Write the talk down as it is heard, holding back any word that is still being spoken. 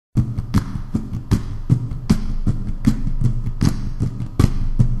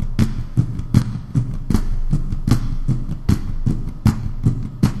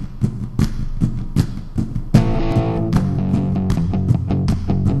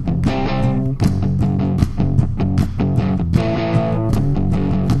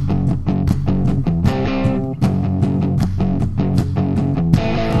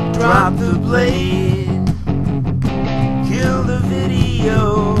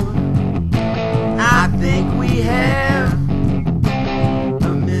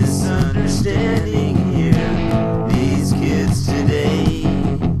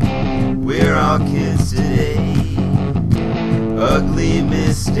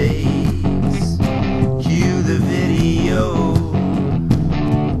days. Cue the video.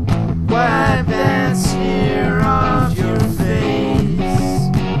 Wipe that sneer off your face.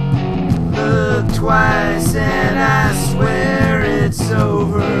 Look twice and I swear it's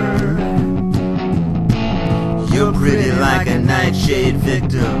over. You're pretty like a nightshade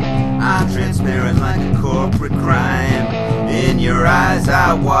victim. I'm transparent like a corporate crime. In your eyes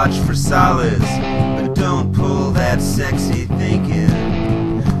I watch for solace, but don't pull that sexy thinking.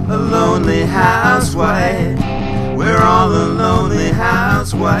 A lonely housewife, we're all a lonely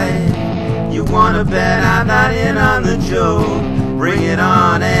housewife. You wanna bet I'm not in on the joke? Bring it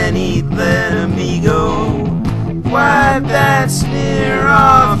on and eat, let amigo. Wipe that sneer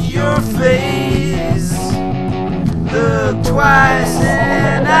off your face. Look twice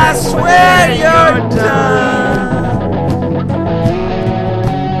and I swear you're done.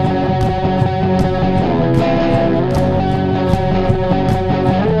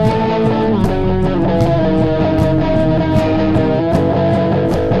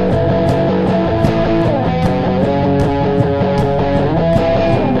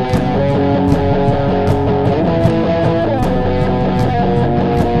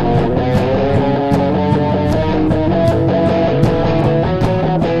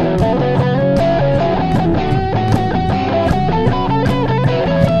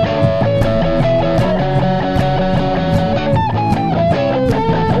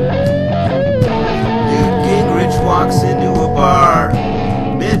 Walks into a bar.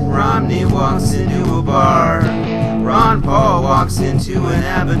 Mitt Romney walks into a bar. Ron Paul walks into an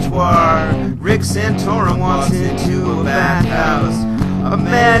abattoir. Rick Santorum walks into a bathhouse. A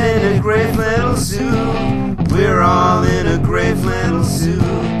man in a gray flannel suit. We're all in a gray flannel suit.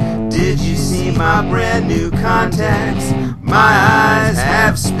 Did you see my brand new contacts? My eyes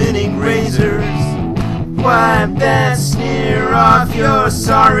have spinning razors. Wipe that sneer off your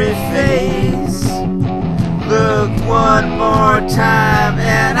sorry face. Look one more time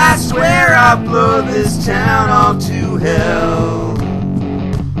and I swear I'll blow this town all to hell.